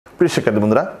প্রিয় শিক্ষার্থী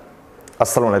বন্ধুরা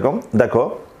আসসালামু আলাইকুম। দেখো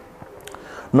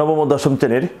নবম ও দশম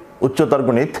শ্রেণীর উচ্চতর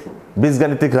গণিত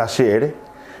বীজগাণিতিক রাশি এর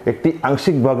একটি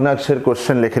আংশিক ভগ্নাংশের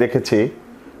কোশ্চেন লিখে রেখেছি।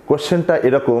 কোশ্চেনটা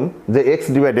এরকম যে x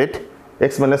divided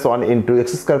x - 1 into x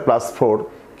square plus 4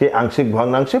 কে আংশিক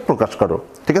ভগ্নাংশে প্রকাশ করো।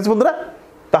 ঠিক আছে বন্ধুরা,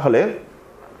 তাহলে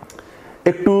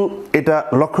একটু এটা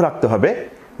লক্ষ্য রাখতে হবে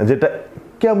যেটা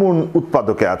কেমন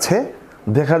উৎপাদকে আছে।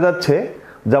 দেখা যাচ্ছে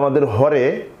যে আমাদের হরে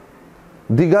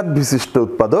দ্বিঘাত বিশিষ্ট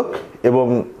উৎপাদক এবং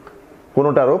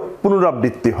কোনোটারও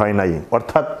পুনরাবৃত্তি হয় নাই,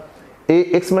 অর্থাৎ এই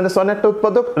x - 1 একটা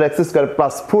উৎপাদক আর x স্কয়ার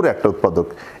প্লাস 4 একটা উৎপাদক।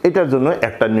 এটার জন্য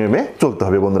একটা নিয়মে চলতে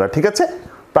হবে বন্ধুরা। ঠিক আছে,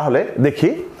 তাহলে দেখি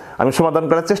আমি সমাধান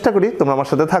করার চেষ্টা করি, তোমরা আমার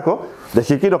সাথে থাকো,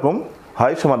 দেখি কি রকম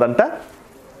হয় সমাধানটা।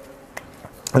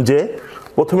 যে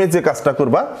প্রথমে যে কাজটা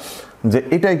করবা যে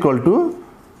এটা ইকুয়াল টু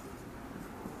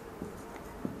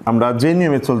আমরা যে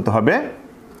নিয়মে চলতে হবে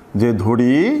যে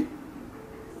ধরি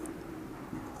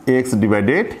x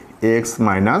divided x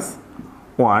minus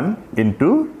 1 into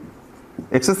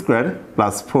x square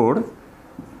plus 4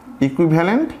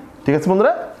 equivalent. ঠিক আছে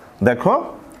বন্ধুরা, দেখো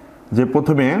যে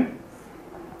প্রথমে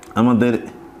আমাদের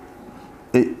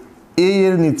এই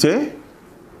এর নিচে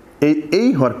এই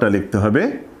হরটা লিখতে হবে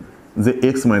যে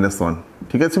x মাইনাস 1।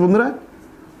 ঠিক আছে বন্ধুরা,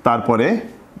 তারপরে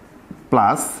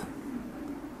প্লাস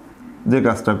যে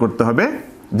কাজটা করতে হবে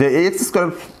যে এই x স্কোয়ার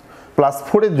প্লাস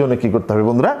 4 এর জন্য কি করতে হবে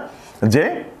বন্ধুরা, যে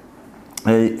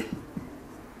এই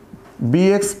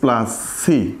bx প্লাস c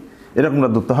এরকমটা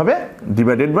ধরতে হবে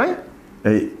ডিভাইডেড বাই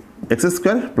এই x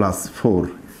স্কোয়ার প্লাস 4।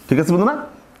 ঠিক আছে বন্ধুরা,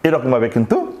 এরকমভাবে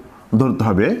কিন্তু ধরতে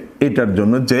হবে এটার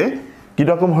জন্য যে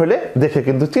কীরকম হলে দেখে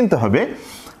কিন্তু চিনতে হবে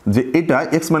যে এটা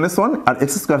x - 1 আর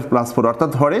x স্কোয়ার প্লাস 4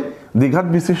 অর্থাৎ হরে দ্বিঘাত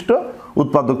বিশিষ্ট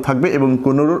উৎপাদক থাকবে এবং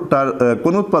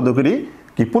কোনো উৎপাদকেরই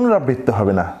কি পুনরাবৃত্তি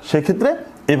হবে না, সেক্ষেত্রে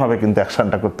এইভাবে কিন্তু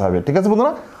অ্যাকশনটা করতে হবে। ঠিক আছে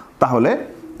বন্ধুরা, তাহলে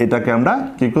এটাকে আমরা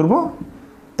কি করব,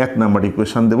 1 নাম্বার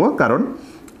ইকুয়েশন দেব, কারণ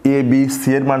a b c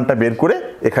এর মানটা বের করে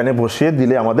এখানে বসিয়ে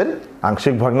দিলে আমাদের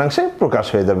আংশিক ভগ্নাংশে প্রকাশ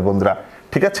হয়ে যাবে বন্ধুরা।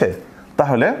 ঠিক আছে,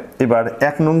 তাহলে এবার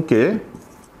 1 নংকে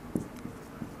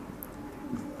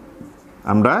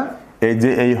আমরা এই যে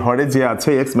এই হরে যে আছে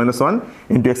x - 1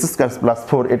 into x square plus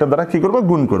 4 এটা দ্বারা কি করব,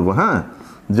 গুণ করব। হ্যাঁ,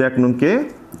 যে 1 নংকে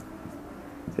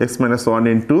x - 1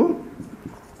 into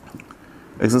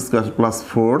x square plus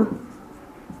 4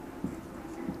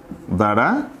 দ্বারা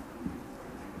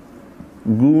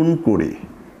গুণ করি।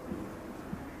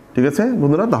 ঠিক আছে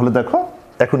বন্ধুরা, তাহলে দেখো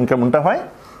এখন কেমনটা হয়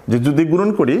যে যদি গুণন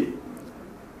করি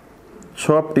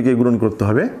সবটিকে গুণন করতে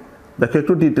হবে। দেখো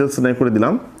একটু ডিটেলস নাই করে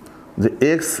দিলাম যে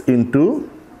x into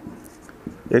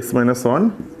x - 1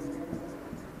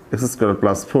 x square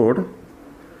plus 4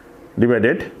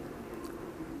 divided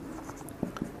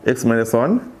x -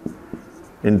 1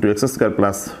 into x square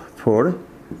plus 4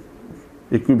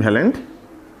 equivalent.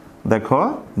 দেখো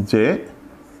যে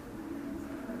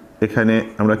এখানে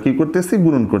আমরা কি করতেছি,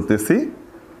 গুণন করতেছি।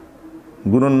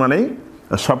 গুণন মানেই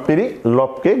সবটিরই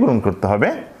লবকে গুণন করতে হবে।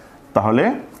 তাহলে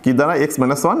কি দ্বারা x -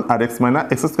 1 আর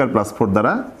x স্কয়ার প্লাস 4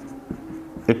 দ্বারা,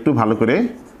 একটু ভালো করে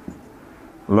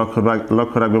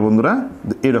লক্ষ্য রাখবে বন্ধুরা,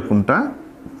 এরকমটা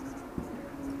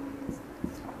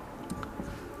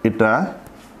এটা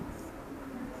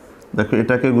দেখো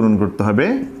এটাকে গুণন করতে হবে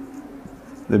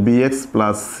bx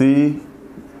plus c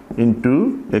into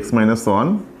x - 1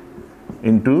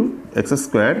 into x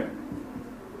square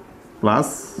plus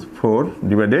 4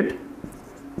 divided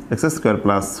x square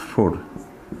plus 4।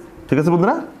 ঠিক আছে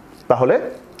বন্ধুরা, তাহলে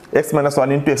x - 1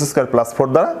 into x square plus 4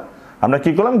 দ্বারা আমরা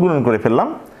কি করলাম, গুণন করে ফেললাম।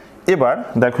 এবার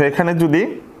দেখো এখানে যদি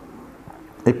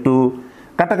একটু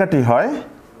কাটাকাটি হয়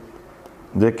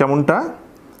যে কেমনটা,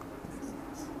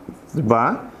 বা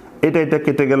এটা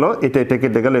কেটে গেল, এটা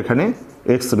কেটে গেল, এখানে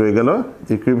x রয়ে গেল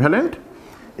ইকুইভ্যালেন্ট।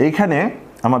 এইখানে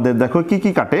আমাদের দেখো কি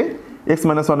কি কাটে, x -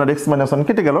 1 আর x - 1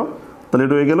 কেটে গেল, তাহলে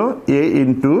রয়ে গেল a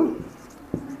into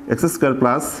x square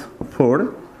plus 4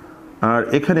 আর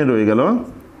এখানে রয়ে গেল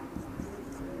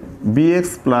bx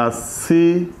প্লাস c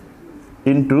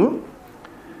ইন্টু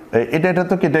এটা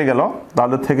তো কেটে গেল,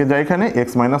 তাহলে থেকে যায় এখানে x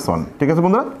 - 1। ঠিক আছে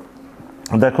বন্ধুরা,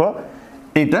 দেখো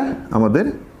এইটা আমাদের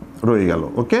রয়ে গেল।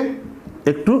 ওকে,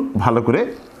 একটু ভালো করে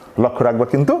লক্ষ্য রাখবো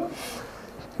কিন্তু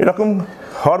এরকম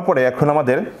হওয়ার পরে এখন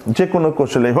আমাদের যে কোনো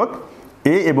কৌশলেই হোক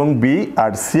a এবং b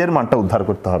আর c এর মানটা উদ্ধার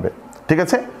করতে হবে। ঠিক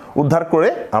আছে, উদ্ধার করে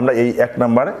আমরা এই 1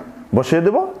 নাম্বারে বসিয়ে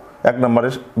দেব। 1 নাম্বারে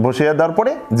বসিয়ে দেওয়ার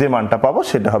পরে যে মানটা পাবো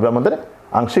সেটা হবে আমাদের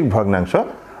আংশিক ভগ্নাংশ।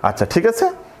 আচ্ছা ঠিক আছে,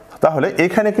 তাহলে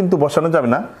এখানে কিন্তু বসানো যাবে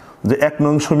না যে 1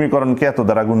 নং সমীকরণকে এত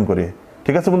দ্বারা গুণ করে।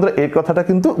 ঠিক আছে বন্ধুরা, এই কথাটা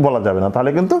কিন্তু বলা যাবে না,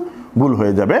 তাহলে কিন্তু ভুল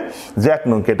হয়ে যাবে যে 1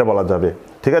 নংকে এটা বলা যাবে।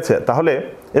 ঠিক আছে, তাহলে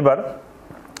এবার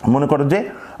মনে করো যে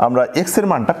আমরা x এর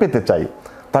মানটা পেতে চাই,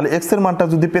 তাহলে x এর মানটা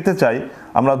যদি পেতে চাই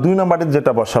আমরা 2 নম্বরে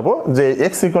যেটা বসাবো যে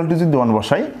x = যদি 1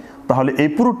 বসাই তাহলে এই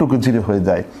পুরোটুকু 0 হয়ে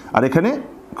যায় আর এখানে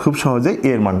খুব সহজেই a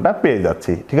এর মানটা পেয়ে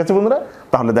যাচ্ছি। ঠিক আছে বন্ধুরা,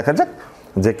 তাহলে দেখা যাক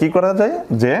যে কি করা যায়।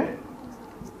 যে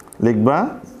লিখবা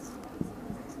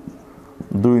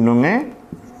 2 নংয়ে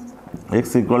x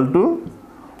 =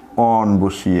 1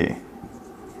 বসিয়ে।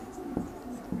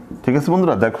 ঠিক আছে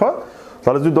বন্ধুরা, দেখো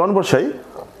তাহলে যদি 1 বসাই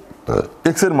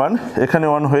x এর মান এখানে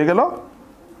 1 হয়ে গেল।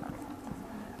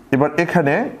 এবার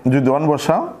এখানে যদি 1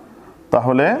 বসাও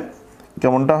তাহলে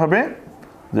কেমনটা হবে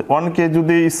যে 1 কে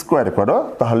যদি স্কয়ার করো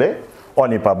তাহলে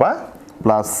 1ই পাবা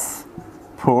প্লাস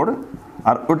 4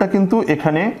 আর ওটা কিন্তু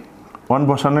এখানে 1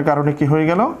 বসানোর কারণে কি হয়ে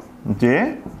গেল যে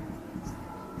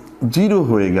 0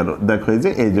 হয়ে গেল। দেখো এই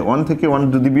যে 1 থেকে 1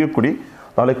 যদি বিয়োগ করি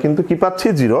তাহলে কিন্তু কি পাচ্ছি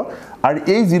 0 আর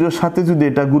এই 0 সাথে যদি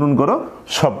এটা গুণন করো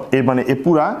সব মানে এই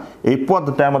পুরা এই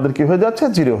পদটা আমাদের কি হয়ে যাচ্ছে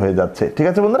 0 হয়ে যাচ্ছে। ঠিক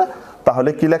আছে বন্ধুরা, তাহলে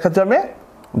কি লেখা যাবে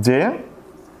যে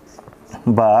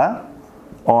বা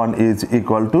 1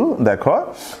 = দেখো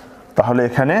তাহলে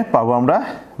এখানে পাবো আমরা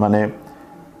মানে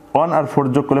 1 আর 4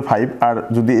 যোগ করলে 5 আর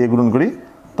যদি এ গুণন করি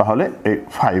তাহলে এই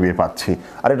 5 এ পাচ্ছি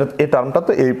আর এই টার্মটা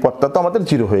তো এই পদটা তো আমাদের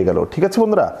 0 হয়ে গেল। ঠিক আছে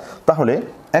বন্ধুরা, তাহলে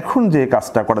এখন যে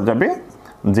কাজটা করা যাবে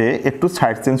যে একটু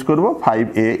সাইড চেঞ্জ করব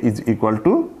 5a =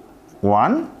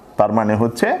 1 তার মানে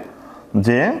হচ্ছে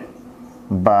যে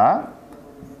বা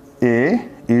a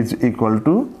 =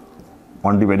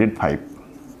 1/5।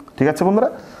 ঠিক আছে বন্ধুরা,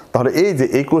 তাহলে এই যে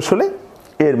এই কৌশলে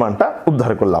এর মানটা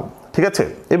উদ্ধার করলাম। ঠিক আছে,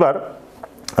 এবার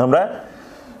আমরা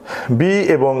b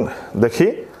এবং দেখি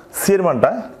c এর মানটা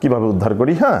কিভাবে উদ্ধার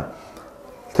করি। হ্যাঁ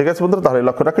ঠিক আছে বন্ধুরা, তাহলে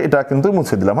লক্ষ্য রাখো এটা কিন্তু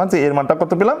মুছে দিলাম। হ্যাঁ যে এর মানটা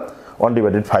কত পেলাম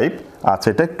 1/5। আচ্ছা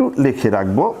এটা একটু লিখে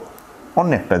রাখবো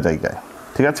অন্য একটা জায়গায়।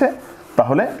 ঠিক আছে,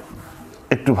 তাহলে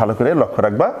একটু ভালো করে লক্ষ্য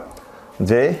রাখবা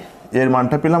যে এর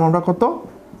মানটা পেলাম আমরা কত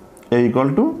a =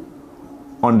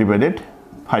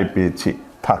 1/5 পেয়েছি।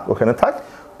 থাক ওখানে থাক,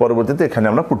 পরবর্তীতে এখানে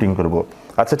আমরা পুটিং করব।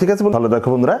 আচ্ছা ঠিক আছে, ভালো দেখো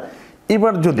বন্ধুরা,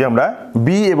 এবার যদি আমরা b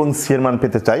এবং c এর মান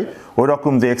পেতে চাই ওই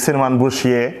রকম যে x এর মান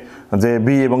বসিয়ে যে b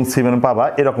এবং c এর মান পাবা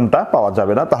এরকমটা পাওয়া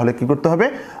যাবে না। তাহলে কি করতে হবে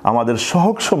আমাদের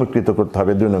সহগ সমীকৃত করতে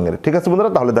হবে 2 নং এর। ঠিক আছে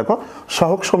বন্ধুরা, তাহলে দেখো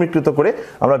সহগ সমীকৃত করে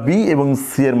আমরা b এবং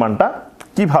c এর মানটা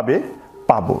কিভাবে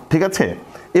পাবো। ঠিক আছে,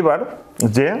 এবার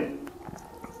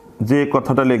যে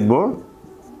কথাটা লিখব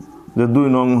যে 2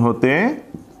 নং হতে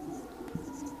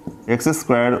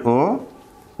x² ও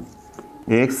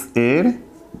x এর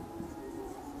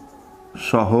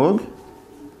সহগ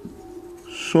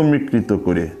সমীকৃত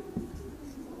করে।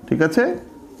 ঠিক আছে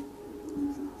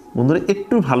বন্ধুরা,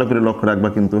 একটু ভালো করে লক্ষ্য রাখবা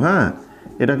কিন্তু। হ্যাঁ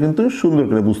এটা কিন্তু সুন্দর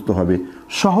করে বুঝতে হবে,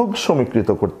 সহগ সমীকৃত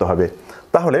করতে হবে।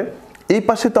 তাহলে এই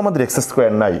পাশে তো আমাদের x²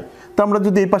 নাই, তো আমরা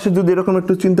যদি এই পাশে যদি এরকম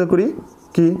একটু চিন্তা করি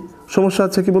কি সমস্যা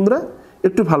আছে কি বন্ধুরা,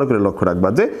 একটু ভালো করে লক্ষ্য রাখবা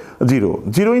যে 0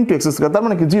 × x², তার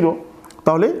মানে কি 0,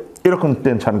 তাহলে এরকম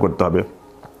টেনশন করতে হবে।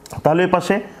 তাহলে এই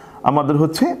পাশে আমাদের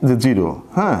হচ্ছে যে 0,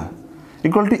 হ্যাঁ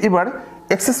ইকুয়ালটি এবার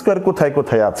x² কোথায়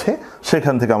কোথায় আছে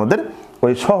সেখান থেকে আমাদের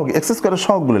ওই সহগ x² এর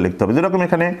সহগগুলো লিখতে হবে। যেরকম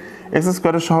এখানে x²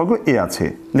 এর সহগ a আছে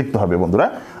লিখতে হবে বন্ধুরা।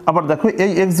 আবার দেখো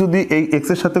এই x যদি এই x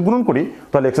এর সাথে গুণন করি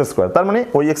তাহলে x², তার মানে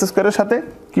ওই x² এর সাথে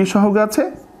কি সহগ আছে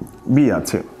b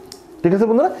আছে। ঠিক আছে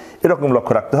বন্ধুরা, এরকম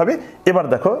লক্ষ্য রাখতে হবে। এবার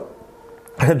দেখো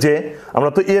যে আমরা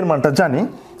তো a এর মানটা জানি,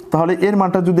 তাহলে এর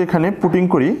মানটা যদি এখানে পুটিং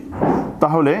করি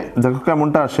তাহলে দেখো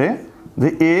কেমনটা আসে যে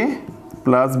a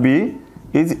 + b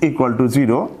 =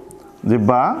 0, যে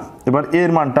বা এবার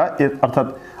এর মানটা অর্থাৎ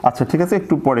আচ্ছা ঠিক আছে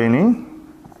একটু পরে নিই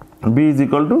b =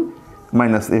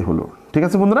 -a হলো। ঠিক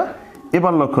আছে বন্ধুরা,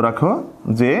 এবার লক্ষ্য রাখো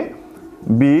যে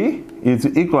b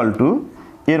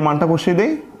 = এর মানটা বসিয়ে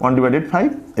দেই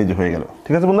 1/5, এই যে হয়ে গেল।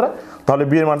 ঠিক আছে বন্ধুরা, তাহলে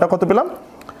b এর মানটা কত পেলাম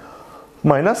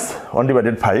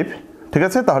 -1/5। ঠিক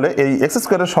আছে, তাহলে এই x²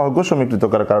 এর সহগ সমীকৃত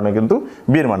করার কারণে কিন্তু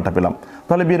b এর মানটা পেলাম।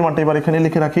 তাহলে b এর মানটা এবার এখানে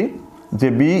লিখে রাখি যে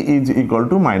b =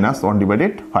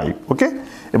 -1/5। ওকে,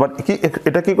 এবার কি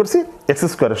এটা কি করছি x²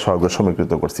 এর সহগ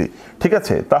সমীকৃত করছি। ঠিক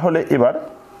আছে, তাহলে এবার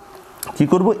কি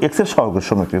করব x এর সহগ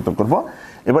সমীকৃত করব।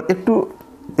 এবার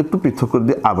একটু পৃথক করে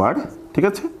দিই আবার। ঠিক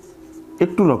আছে,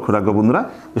 একটু লক্ষ্য রাখবো বন্ধুরা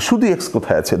শুধু x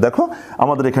কোথায় আছে। দেখো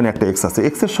আমাদের এখানে একটা x আছে,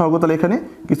 x এর সহগ তাহলে এখানে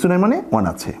কিছু নাই মানে 1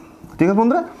 আছে। ঠিক আছে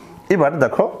বন্ধুরা, এবার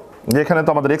দেখো যে এখানে তো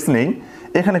আমাদের x নেই,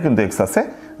 এখানে কিন্তু x আছে,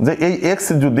 যে এই x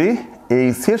যদি এই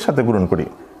c এর সাথে গুণন করি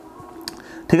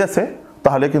ঠিক আছে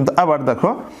তাহলে কিন্তু আবার দেখো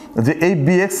যে এই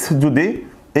bx যদি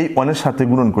এই 1 এর সাথে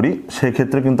গুণন করি সেই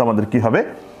ক্ষেত্রে কিন্তু আমাদের কি হবে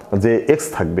যে x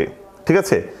থাকবে। ঠিক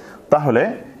আছে, তাহলে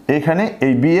এইখানে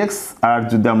এই bx আর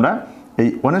যদি আমরা এই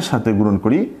 1 এর সাথে গুণন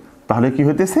করি তাহলে কি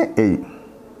হইতেছে এই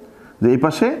যে এই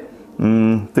পাশে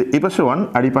তো এই পাশে 1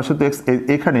 আর এই পাশে তো x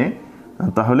এখানে,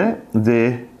 তাহলে যে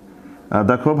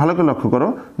দেখো ভালো করে লক্ষ্য করো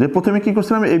যে প্রথমে কি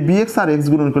করছিলাম, এই বিএক্স আর এক্স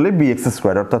গুণন করলে বিএক্স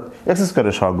স্কোয়ার অর্থাৎ এক্স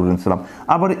স্কোয়ারের সহগ গুণন ছিলাম।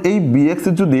 আবার এই বিএক্স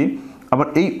যদি আবার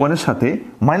এই ওয়ানের সাথে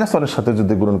মাইনাস ওয়ানের সাথে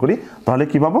যদি গুণন করি তাহলে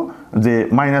কি পাবো, যে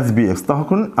মাইনাস বিএক্স,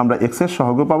 তখন আমরা এক্সের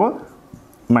সহগও পাবো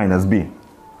মাইনাস বি।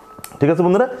 ঠিক আছে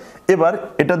বন্ধুরা, এবার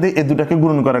এটা দিয়ে এই দুটাকে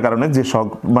গুণন করার কারণে যে সহগ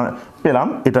পেলাম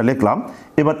এটা লিখলাম।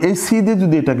 এবার এই সি দিয়ে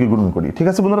যদি এটাকে গুণন করি, ঠিক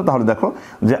আছে বন্ধুরা, তাহলে দেখো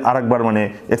যে আরেকবার মানে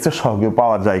এক্সের সহগ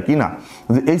পাওয়া যায় কি না,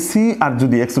 যে এই সি আর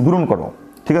যদি এক্স গুণন করো,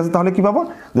 ঠিক আছে, তাহলে কি পাবো,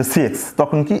 যে সি এক্স,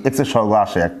 তখন কি এক্সের সহগ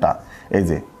আসে একটা, এই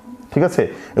যে, ঠিক আছে,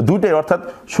 দুইটাই। অর্থাৎ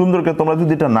সুন্দরকে তোমরা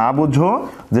যদি এটা না বুঝো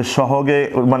যে সহগে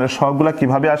মানে সহগগুলা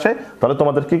কিভাবে আসে, তাহলে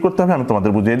তোমাদের কি করতে হবে আমি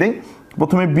তোমাদের বুঝিয়ে দিই।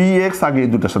 প্রথমে বি এক্স আগে এই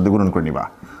দুটার সাথে গুণন করে নিবা,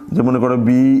 যে মনে করো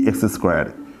B x square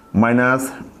minus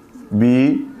B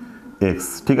x,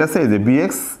 ঠিক আছে, এই যে বি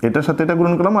এক্স এটার সাথে এটা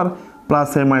গুণন করলাম, আর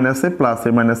প্লাসে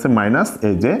মাইনাসে মাইনাস,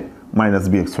 এই যে মাইনাস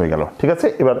বি এক্স হয়ে গেল। ঠিক আছে,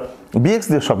 এবার বি এক্স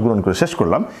দিয়ে সব গুণন করে শেষ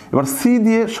করলাম, এবার সি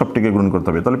দিয়ে সবটিকে গুণন করতে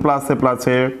হবে, তাহলে প্লাসে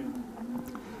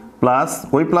প্লাস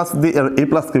ওই প্লাস দিয়ে এই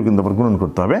প্লাসকেও কিন্তু আবার গুণন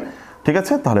করতে হবে। ঠিক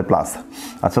আছে, তাহলে প্লাস,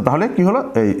 আচ্ছা তাহলে কি হলো,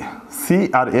 এই সি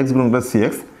আর এক্স গুণন করে সি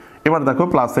এক্স। এবার দেখো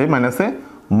প্লাসে মাইনাসে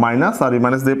মাইনাস, আর এই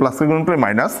মাইনাস দিয়ে প্লাসকে গুণন করে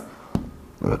মাইনাস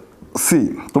সি।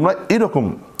 তোমরা এরকম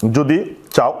যদি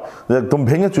চাও যে একদম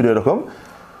ভেঙে চুরে এরকম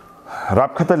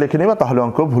রাফ খাতায় লিখে নেবা, তাহলে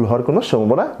অঙ্ক ভুল হওয়ার কোনো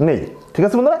সম্ভাবনা নেই। ঠিক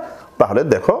আছে বন্ধুরা, তাহলে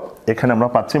দেখো এখানে আমরা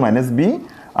পাচ্ছি মাইনাস বি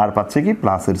আর পাচ্ছি কি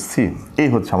প্লাসের সি, এই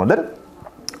হচ্ছে আমাদের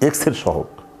এক্স এর সহগ।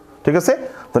 ঠিক আছে,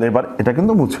 তাহলে এবার এটা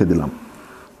কিন্তু মুছে দিলাম।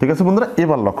 ঠিক আছে বন্ধুরা,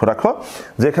 এবার লক্ষ্য রাখো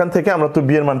যে এখান থেকে আমরা তো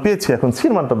বি এর মান পেয়েছি, এখন সি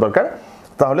এর মানটা দরকার,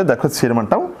 তাহলে দেখো সি এর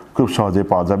মানটাও খুব সহজেই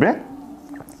পাওয়া যাবে।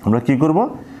 আমরা কি করব,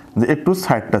 যে একটু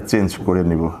সাইডটা চেঞ্জ করে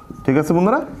নিব। ঠিক আছে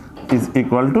বন্ধুরা, ইজ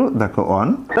ইকুয়াল টু দেখো 1।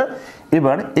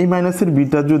 এবার এই মাইনাসের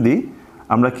বিটা যদি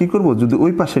আমরা কি করব, যদি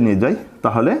ওই পাশে নিয়ে যাই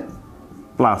তাহলে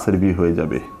প্লাসের বি হয়ে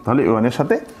যাবে, তাহলে ওয়ানের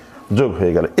সাথে যোগ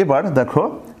হয়ে গেল। এবার দেখো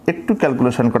একটু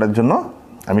ক্যালকুলেশন করার জন্য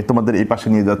আমি তোমাদের এই পাশে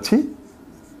নিয়ে যাচ্ছি।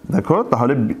 দেখো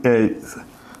তাহলে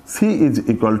C is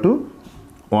equal to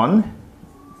 1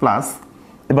 plus,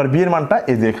 এবার বি এর মানটা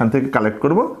এই যে এখান থেকে কালেক্ট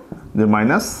করব, যে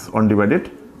মাইনাস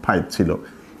 1/5 ছিল।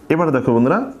 এবার দেখো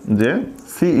বন্ধুরা যে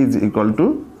সি ইজ ইকুয়াল টু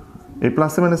এই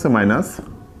প্লাসে মাইনাসে মাইনাস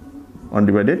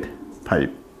 1/5।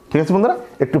 ঠিক আছে বন্ধুরা,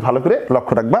 একটু ভালো করে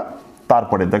লক্ষ্য রাখবা।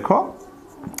 তারপরে দেখো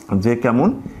যে কেমন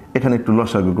এখানে একটু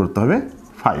লসাগু করতে হবে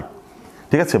 5।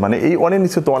 ঠিক আছে, মানে এই 1 এর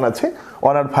নিচে তো 1 আছে,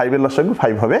 1 আর 5 এর লসাগু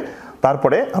 5 হবে।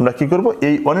 তারপরে আমরা কি করব,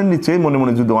 এই 1 এর নিচে মনে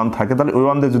মনে যদি 1 থাকে তাহলে ওই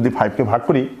 1 দিয়ে যদি 5 কে ভাগ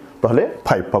করি তাহলে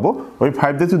 5 পাবো, ওই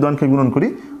 5 দিয়ে যদি 1 কে গুণন করি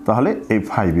তাহলে এই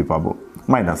 5ই পাবো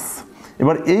মাইনাস।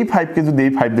 এবার এই 5 কে যদি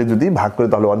এই 5 দিয়ে যদি ভাগ করি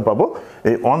তাহলে 1 পাবো,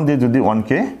 এই 1 দিয়ে যদি 1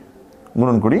 কে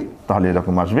গুণন করি তাহলে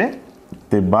এরকম আসবে।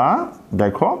 তে বা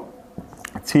দেখো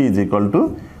সি ইজ ইকুয়াল টু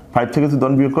 5 থেকে যদি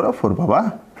 1 বিয়োগ করো 4 পাবা,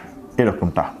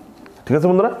 এরকমটা। ঠিক আছে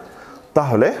বন্ধুরা,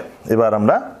 তাহলে এবার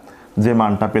আমরা যে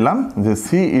মানটা পেলাম যে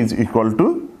সি ইজ ইকুয়াল টু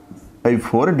এই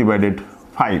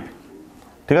 4/5।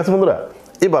 ঠিক আছে বন্ধুরা,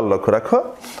 এবার লক্ষ্য রাখো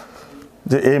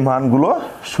যে এই মানগুলো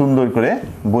সুন্দর করে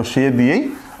বসিয়ে দিয়েই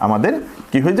আমাদের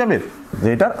কি হয়ে যাবে, যে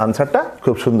এটার আনসারটা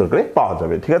খুব সুন্দর করে পাওয়া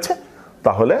যাবে। ঠিক আছে,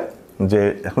 তাহলে যে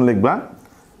এখন লিখবা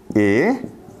এ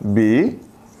বি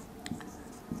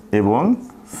এবং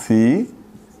সি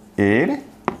এর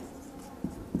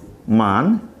মান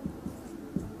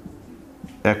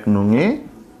 1 নংয়ে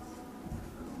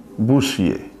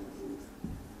বসিয়ে।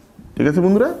 ঠিক আছে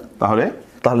বন্ধুরা, তাহলে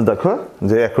দেখো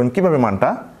যে এখন কিভাবে মানটা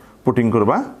পুটিং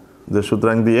করবা, যে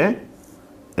সুতরাং দিয়ে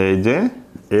এই যে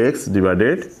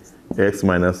x/x -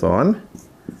 1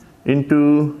 into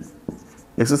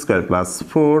x square plus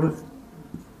 4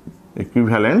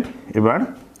 equivalent. এবার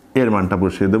এর মানটা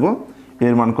বসিয়ে দেব,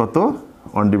 এর মান কত,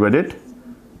 1/5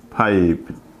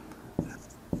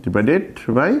 ডিভাইডেড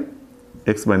বাই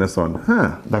x - 1। হ্যাঁ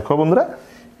দেখো বন্ধুরা,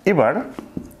 এবার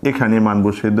এখানে মান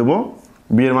বসিয়ে দেব,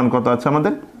 বি এর মান কত আছে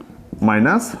আমাদের,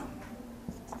 মাইনাস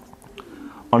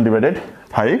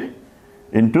 1/5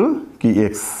 ইন্টু কি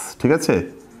এক্স। ঠিক আছে,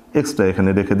 এক্সটা এখানে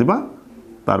রেখে দিবা,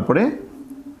 তারপরে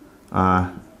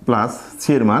প্লাস সি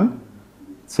এর মান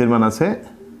আছে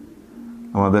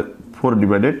আমাদের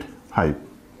 4/5,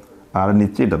 আর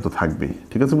নিচে এটা তো থাকবেই।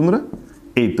 ঠিক আছে বন্ধুরা,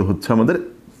 এই তো হচ্ছে আমাদের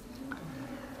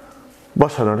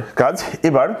বসানোর কাজ।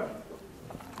 এবার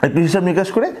একটু হিসাব নিকাশ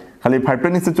করে খালি 5টা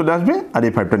নিচে চলে আসবে আর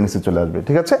এই 5টা নিচে চলে আসবে।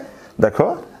 ঠিক আছে, দেখো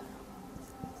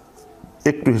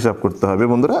একটু হিসাব করতে হবে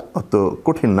বন্ধুরা, অত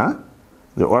কঠিন না,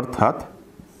 যে অর্থাৎ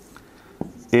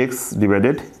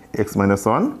x/x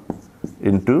 - 1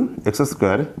 into x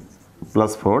square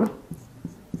plus 4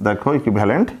 দেখো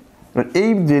ইকুইভ্যালেন্ট। এই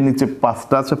যে নিচে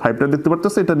 5টা আছে 5টা দেখতে পাচ্ছ,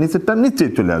 এটা নিচেরটা নিচে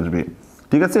চলে আসবে।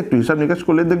 ঠিক আছে, একটু হিসাব নিকাশ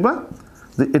করলে দেখবা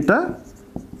যে এটা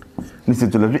নিচে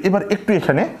চলে আসবে। এবার একটু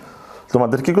এখানে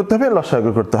তোমাদের কি করতে হবে, লসাগু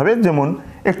করতে হবে। যেমন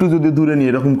একটু যদি দূরে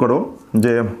নিয়ে এরকম করো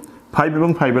যে 5 এবং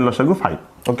 5-এর লসাগু 5,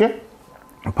 ওকে।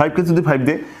 5কে যদি 5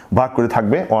 দিয়ে ভাগ করে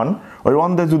থাকবে 1, ওই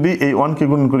 1 দিয়ে যদি এই 1কে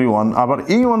গুণন করি 1, আবার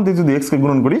এই 1 দিয়ে যদি x-কে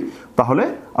গুণন করি তাহলে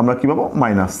আমরা কি পাবো,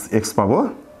 -x পাবো,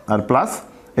 আর প্লাস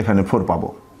এখানে 4 পাবো।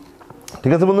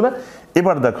 ঠিক আছে বন্ধুরা,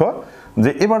 এবার দেখো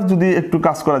যে এবার যদি একটু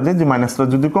কাজ করা যায় যে মাইনাসটা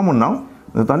যদি কমন নাও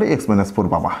তাহলে x - 4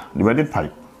 পাবা ডিভাইডেড 5,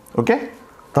 ওকে।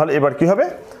 তাহলে এবার কি হবে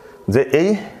যে এই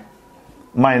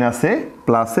মাইনাসে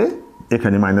প্লাসে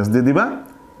এখানে মাইনাস দিয়ে দিবা,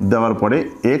 দেওয়ার পরে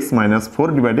x - 4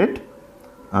 ডিভাইডেড,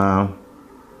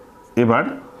 এবার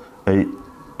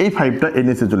এই 5টা এর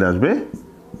নিচে চলে আসবে,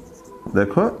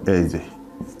 দেখো এই যে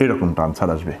এরকম ট্রান্সফার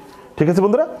আসবে। ঠিক আছে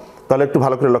বন্ধুরা, তাহলে একটু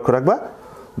ভালো করে লক্ষ্য রাখবা,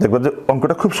 দেখবা যে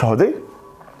অঙ্কটা খুব সহজেই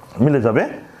মিলে যাবে।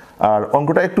 আর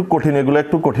অঙ্কটা একটু কঠিন, এগুলো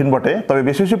একটু কঠিন বটে, তবে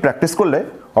বেশি বেশি প্র্যাকটিস করলে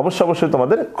অবশ্যই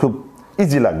তোমাদের খুব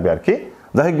ইজি লাগবে আর কি।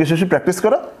 যাই হোক, বেশি বেশি প্র্যাকটিস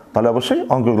করো, তাহলে অবশ্যই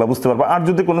অঙ্কগুলো বুঝতে পারবা। আর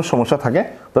যদি কোনো সমস্যা থাকে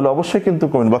তাহলে অবশ্যই কিন্তু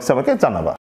কমেন্ট বক্সে আমাকে জানাবা।